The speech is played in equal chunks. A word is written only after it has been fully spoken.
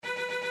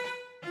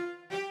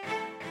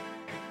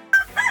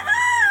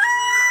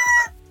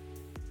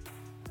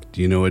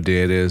Do you know what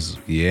day it is?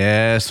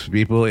 Yes,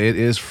 people, it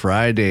is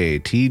Friday,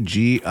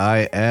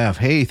 TGIF.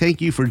 Hey,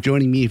 thank you for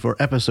joining me for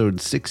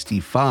episode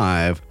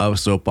 65 of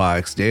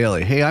Soapbox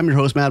Daily. Hey, I'm your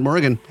host, Matt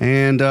Morgan,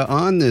 and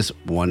on this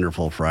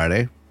wonderful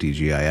Friday,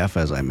 TGIF,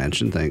 as I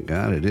mentioned, thank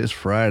God it is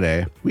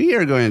Friday, we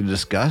are going to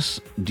discuss,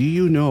 do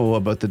you know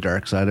about the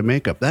dark side of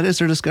makeup? That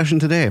is our discussion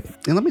today.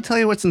 And let me tell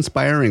you what's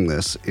inspiring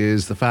this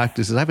is the fact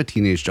is I have a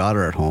teenage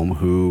daughter at home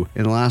who,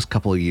 in the last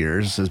couple of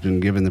years, has been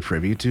given the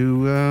privilege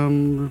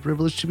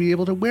to be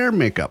able to wear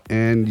makeup.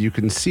 And you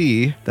can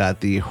see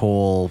that the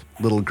whole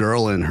little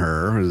girl in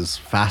her is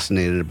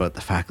fascinated about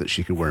the fact that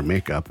she can wear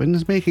makeup and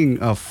is making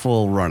a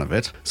full run of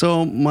it.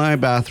 So my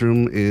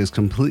bathroom is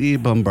completely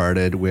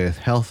bombarded with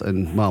health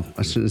and, well,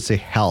 I shouldn't say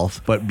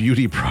health, but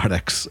beauty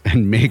products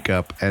and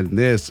makeup and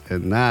this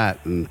and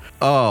that. And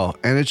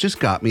it just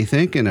got me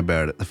thinking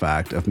about it, the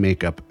fact of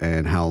makeup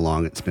and how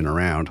long it's been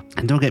around.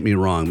 And don't get me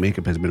wrong,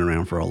 makeup has been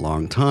around for a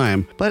long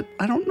time, but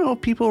I don't know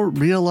if people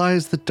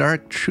realize the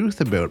dark truth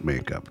about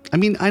makeup. I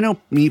mean, I know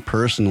me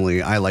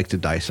personally, I like to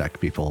dissect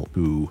people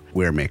who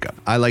wear makeup.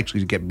 I like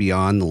to get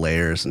beyond the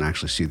layers and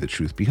actually see the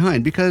truth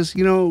behind because,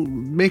 you know,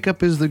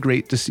 makeup is the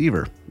great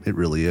deceiver. It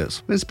really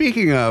is. And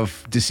speaking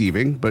of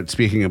deceiving, but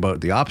speaking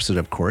about the opposite,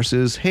 of course,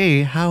 is,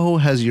 hey, how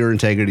has your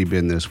integrity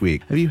been this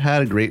week? Have you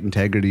had a great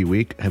integrity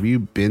week? Have you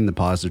been the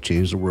positive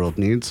change the world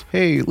needs?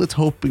 Hey, let's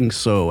hoping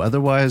so.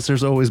 Otherwise,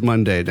 there's always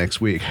Monday next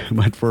week.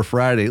 But for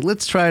Friday,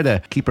 let's try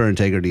to keep our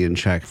integrity in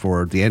check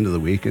for the end of the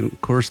week and,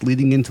 of course,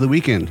 leading into the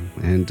weekend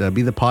and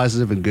be the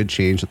positive and good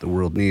change that the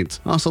world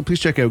needs. Also,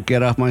 please check out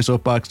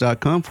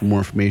getOffMySoapbox.com for more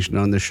information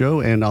on the show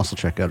and also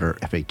check out our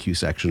FAQ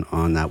section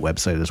on that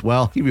website as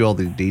well. Give you all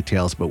the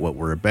details about what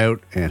we're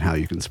about and how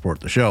you can support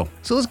the show.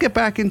 So let's get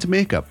back into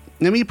makeup.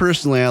 Now, me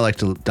personally, I like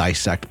to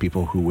dissect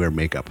people who wear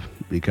makeup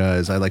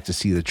because I like to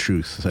see the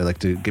truth. So I like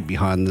to get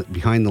behind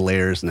the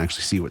layers and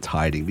actually see what's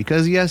hiding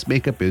because, yes,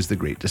 makeup is the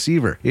great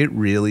deceiver. It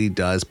really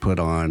does put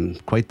on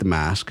quite the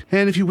mask.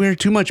 And if you wear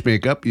too much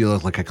makeup, you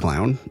look like a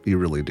clown. You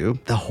really do.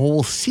 The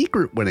whole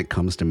secret when it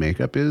comes to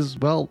makeup is,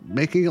 well,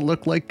 making it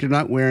look like you're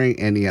not wearing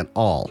any at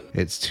all.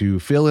 It's to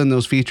fill in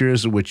those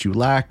features which you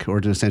lack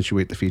or to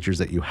accentuate the features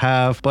that you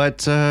have.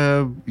 But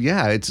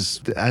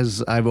it's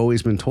as I've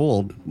always been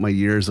told, my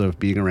years of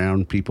being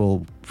around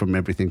people from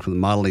everything from the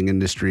modeling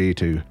industry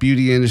to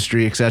beauty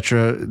industry,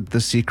 etc. The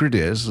secret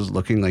is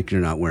looking like you're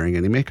not wearing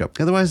any makeup.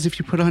 Otherwise, if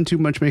you put on too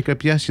much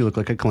makeup, yes, you look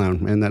like a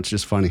clown, and that's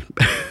just funny.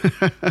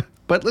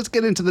 But let's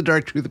get into the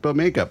dark truth about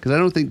makeup because I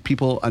don't think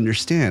people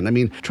understand. I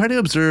mean, try to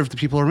observe the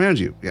people around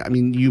you. I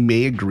mean, you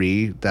may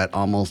agree that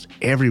almost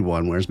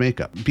everyone wears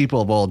makeup. People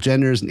of all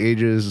genders and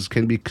ages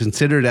can be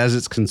considered as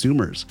its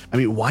consumers. I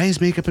mean, why is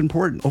makeup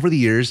important? Over the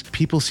years,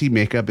 people see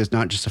makeup as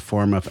not just a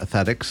form of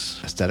aesthetics,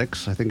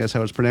 I think that's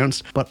how it's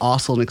pronounced, but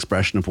also an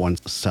expression of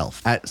one's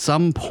self. At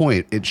some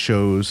point, it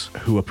shows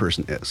who a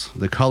person is.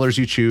 The colors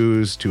you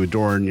choose to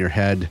adorn your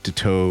head to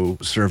toe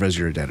serve as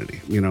your identity.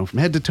 You know, from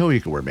head to toe,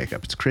 you can wear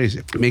makeup. It's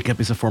crazy. Makeup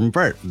is a form of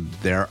art.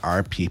 There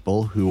are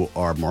people who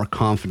are more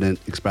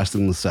confident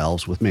expressing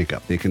themselves with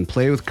makeup. They can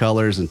play with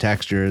colors and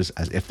textures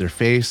as if their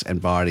face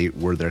and body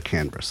were their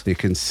canvas. They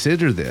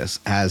consider this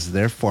as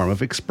their form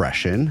of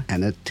expression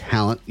and a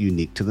talent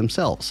unique to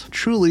themselves.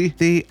 Truly,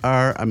 they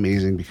are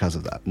amazing because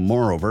of that.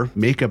 Moreover,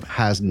 makeup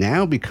has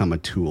now become a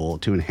tool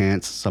to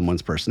enhance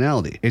someone's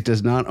personality. It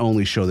does not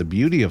only show the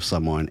beauty of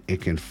someone,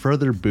 it can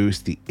further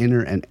boost the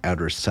inner and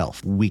outer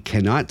self. We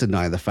cannot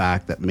deny the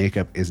fact that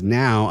makeup is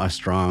now a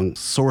strong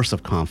source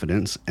of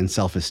confidence and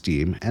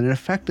self-esteem and an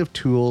effective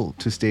tool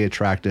to stay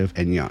attractive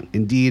and young.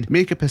 Indeed,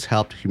 makeup has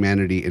helped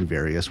humanity in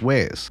various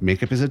ways.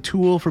 Makeup is a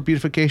tool for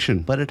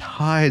beautification, but it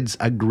hides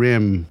a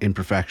grim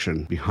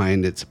imperfection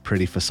behind its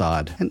pretty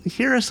facade. And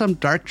here are some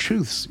dark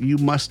truths you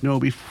must know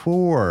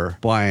before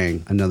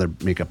buying another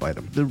makeup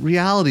item. The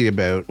reality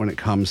about when it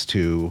comes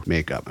to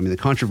makeup, I mean, the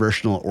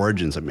controversial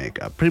origins of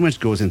makeup pretty much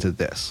goes into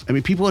this. I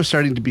mean, people are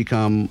starting to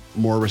become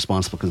more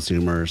responsible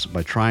consumers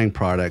by trying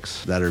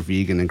products that are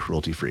vegan and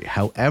cruelty-free.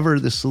 However,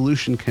 the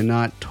solution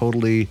cannot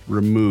totally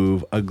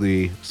remove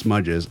ugly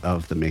smudges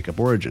of the makeup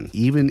origin.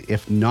 Even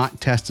if not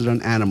tested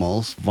on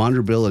animals,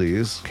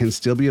 vulnerabilities can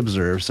still be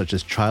observed, such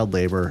as child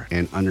labor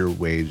and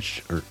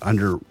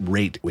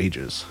underrate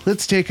wages.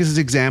 Let's take as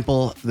an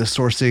example the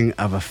sourcing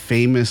of a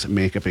famous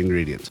makeup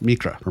ingredient,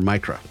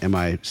 Micra,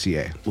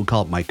 M-I-C-A. We'll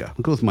call it mica.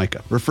 We'll go with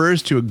mica.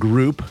 Refers to a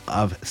group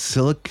of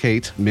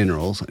silicate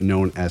minerals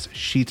known as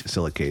sheet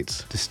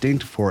silicates,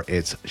 distinct for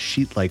its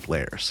sheet-like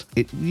layers.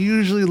 It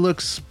usually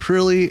looks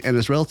pearly and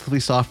is relatively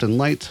soft and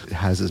light. It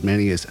has as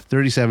many as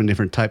 37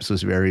 different types, so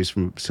it varies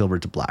from silver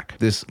to black.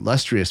 This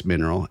lustrous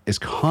mineral is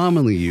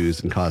commonly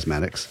used in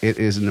cosmetics. It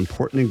is an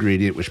important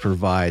ingredient which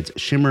provides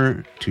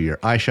shimmer to your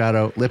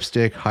eyeshadow,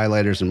 lipstick,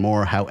 highlighters, and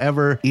more.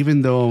 However,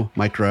 even though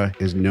Micra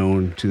is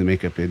known to the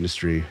makeup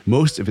industry,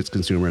 most of its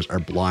consumers are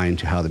blind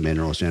to how the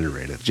mineral is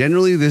generated.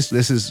 Generally, this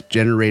is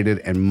generated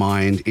and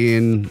mined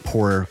in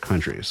poor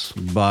countries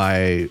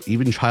by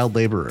even child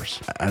laborers.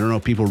 I don't know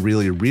if people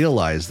really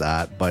realize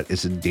that, but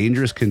it's a dangerous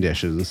dangerous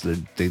conditions.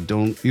 They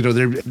don't,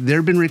 there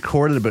have been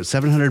recorded about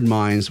 700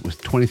 mines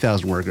with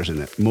 20,000 workers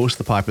in it. Most of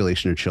the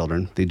population are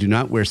children. They do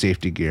not wear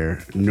safety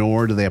gear,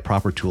 nor do they have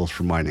proper tools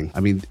for mining. I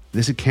mean,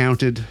 this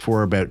accounted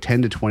for about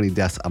 10 to 20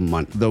 deaths a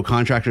month. Though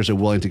contractors are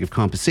willing to give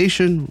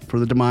compensation for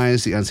the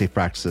demise, the unsafe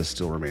practices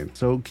still remain.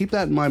 So keep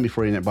that in mind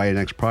before you buy your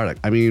next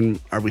product. I mean,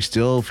 are we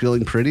still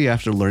feeling pretty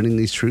after learning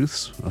these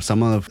truths?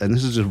 And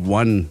this is just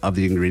one of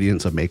the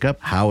ingredients of makeup,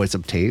 how it's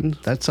obtained.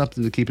 That's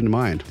something to keep in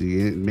mind.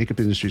 The makeup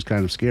industry is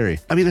kind of scary.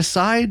 I mean,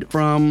 aside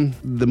from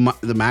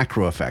the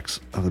macro effects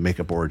of the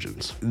makeup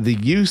origins, the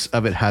use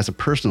of it has a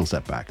personal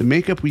setback. The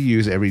makeup we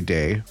use every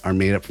day are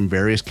made up from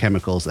various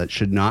chemicals that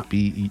should not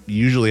be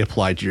usually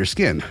applied to your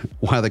skin.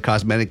 While the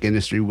cosmetic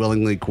industry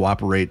willingly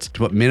cooperates to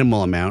put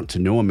minimal amount to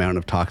no amount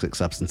of toxic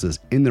substances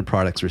in their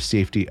products for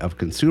safety of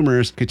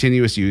consumers,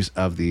 continuous use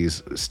of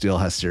these still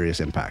has serious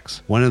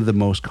impacts. One of the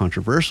most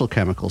controversial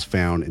chemicals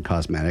found in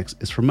cosmetics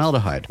is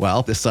formaldehyde.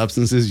 Well, this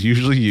substance is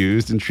usually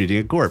used in treating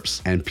a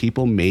corpse, and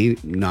people may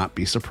not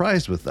be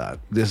surprised with that.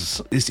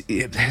 This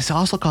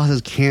also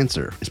causes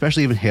cancer,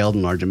 especially if inhaled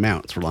in large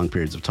amounts for long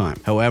periods of time.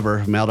 However,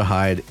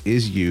 formaldehyde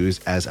is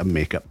used as a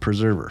makeup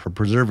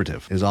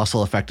preservative. It is also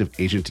an effective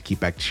agent to keep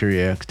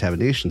bacteria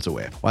contaminations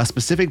away. While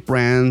specific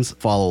brands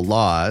follow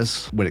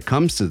laws when it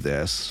comes to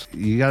this,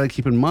 you got to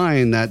keep in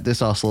mind that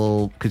this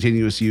also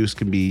continuous use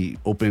can be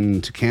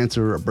open to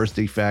cancer or birth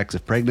defects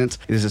if pregnant.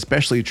 It is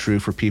especially true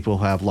for people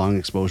who have long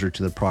exposure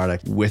to the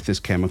product with this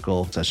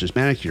chemical, such as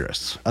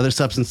manicurists. Other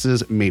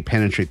substances may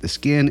penetrate the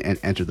skin and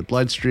enter the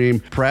bloodstream.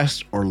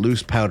 Pressed or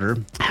loose powder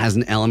has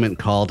an element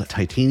called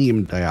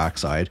titanium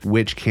dioxide,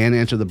 which can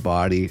enter the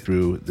body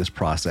through this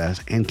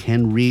process and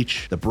can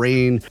reach the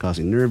brain,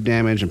 causing nerve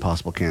damage and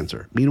possible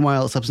cancer.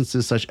 Meanwhile,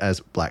 substances such as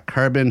black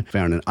carbon,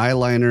 found in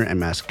eyeliner and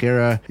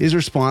mascara, is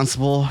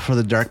responsible for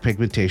the dark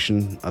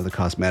pigmentation of the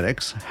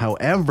cosmetics.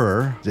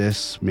 However,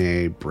 this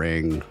may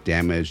bring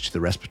damage to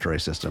the respiratory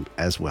system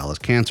as well as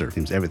cancer.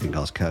 Seems everything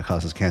else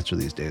causes cancer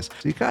these days.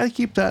 So you gotta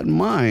keep that in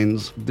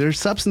mind. There's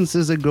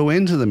substances that go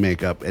into the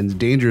makeup and the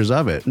dangers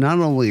of it. Not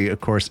only,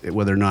 of course,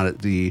 whether or not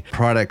the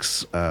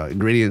product's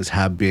ingredients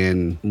have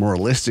been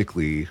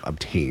moralistically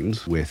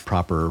obtained with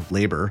proper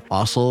labor,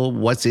 also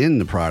what's in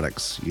the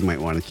products you might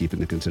want to keep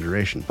into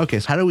consideration. Okay,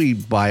 so how do we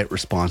buy it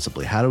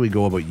responsibly? How do we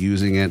go about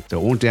using it that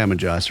won't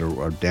damage us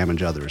or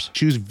damage others?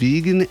 Choose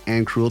vegan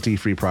and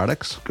cruelty-free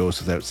products. Goes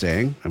without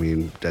saying. I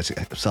mean, that's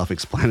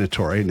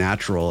self-explanatory,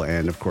 natural,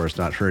 and of course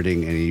not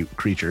hurting any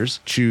creatures.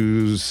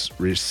 Choose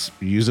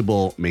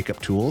reusable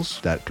makeup tools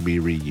that can be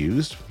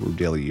reused for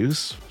daily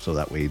use, so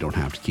that way you don't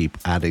have to keep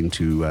adding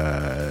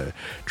to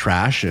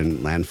trash and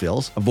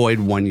landfills. Avoid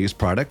one-use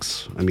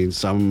products. I mean,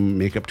 some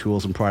makeup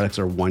tools and products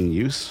are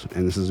one-use,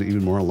 and this is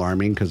even more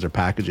alarming because their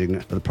packaging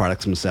of the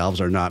products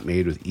themselves are not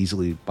made with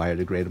easily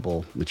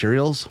biodegradable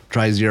materials.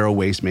 Try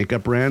zero-waste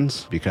makeup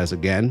brands, because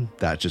again,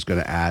 that's just going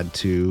to add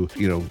to,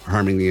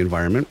 harming the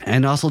environment.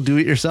 And also do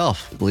it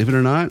yourself. Believe it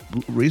or not,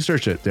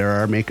 research it. There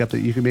are makeup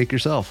that you can make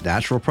yourself.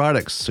 Natural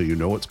products, so you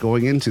know what's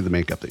going into the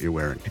makeup that you're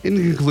wearing. In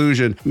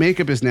conclusion,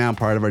 makeup is now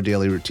part of our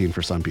daily routine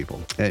for some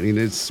people. I mean,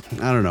 it's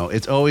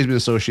always been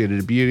associated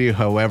to beauty.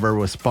 However,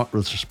 with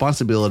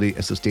responsibility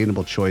and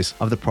sustainable choice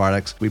of the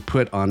products we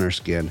put on our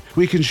skin,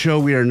 we can show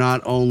we are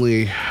not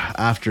only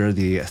after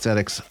the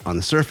aesthetics on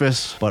the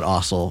surface, but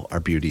also our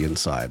beauty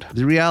inside.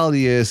 The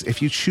reality is,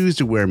 if you choose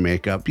to wear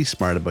makeup, be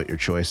smart about your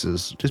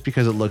choices. Just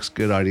because it looks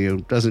good on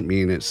you doesn't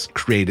mean it's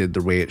created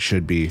the way it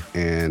should be,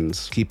 and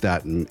keep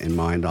that in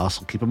mind.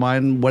 Also, keep in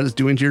mind what it's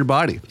doing to your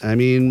body. I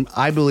mean,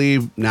 I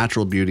believe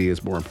natural beauty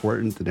is more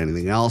important than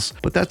anything else,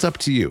 but that's up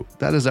to you.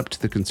 That is up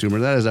to the consumer.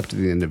 That is up to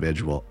the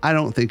individual. I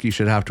don't think you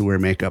should have to wear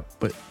makeup,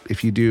 but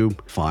if you do,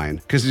 fine.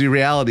 Because the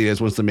reality is,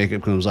 once the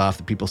makeup comes off,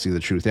 the people see the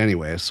truth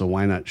anyway, so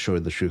why not show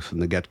the truth from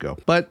the get-go?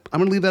 But I'm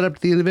going to leave that up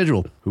to the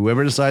individual.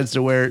 Whoever decides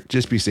to wear it,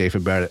 just be safe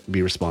about it.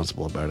 Be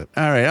responsible about it.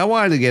 All right, I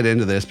wanted to get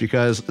into this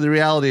because the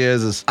reality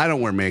is I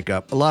don't wear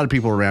makeup. A lot of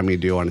people around me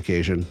do on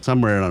occasion.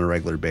 Some wear it on a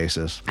regular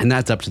basis, and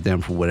that's up to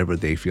them for whatever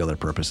they feel their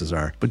purposes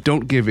are. But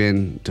don't give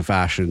in to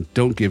fashion.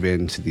 Don't give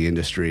in to the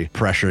industry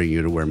pressuring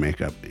you to wear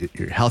makeup.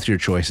 Your healthier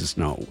choice is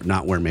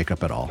not wear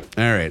makeup at all.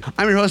 All right,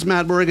 I'm your host,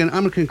 Matt Morgan.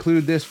 I'm going to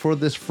conclude this for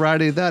this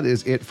Friday. That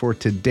is it for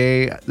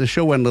today. The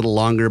show went a little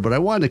longer, but I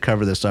wanted to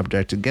cover the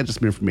subject and get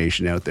some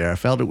information out there. I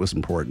felt it was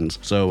important.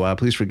 So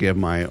please forgive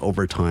my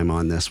overtime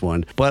on this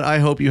one. But I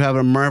hope you have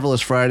a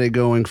marvelous Friday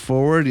going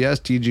forward. Yes,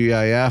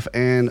 TGIF.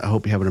 And I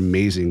hope you have an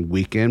amazing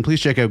weekend. Please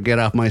check out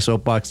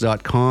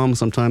getoffmysoapbox.com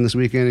sometime this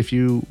weekend if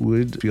you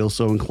would feel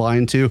so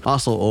inclined to.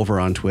 Also over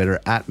on Twitter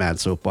at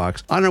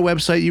MadSoapbox. On our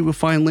website, you will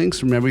find links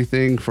from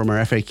everything from our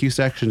FAQ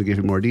section to give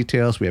you more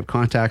details. We have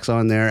contacts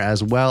on there,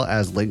 as well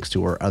as links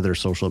to our other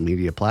social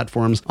media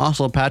platforms.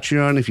 Also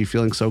Patreon, if you're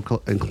feeling so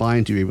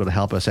inclined to be able to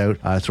help us out,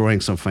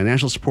 throwing some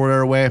financial support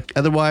our way.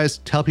 Otherwise,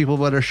 tell people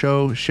about our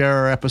show, share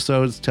our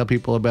episodes, tell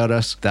people about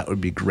us. That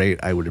would be great.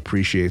 I would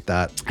appreciate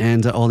that.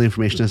 And all the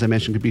information, as I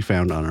mentioned, can be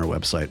found on our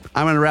website.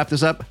 I'm going to wrap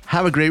this up.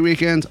 Have a great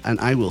weekend, and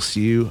I will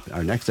see you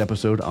our next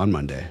episode on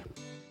Monday.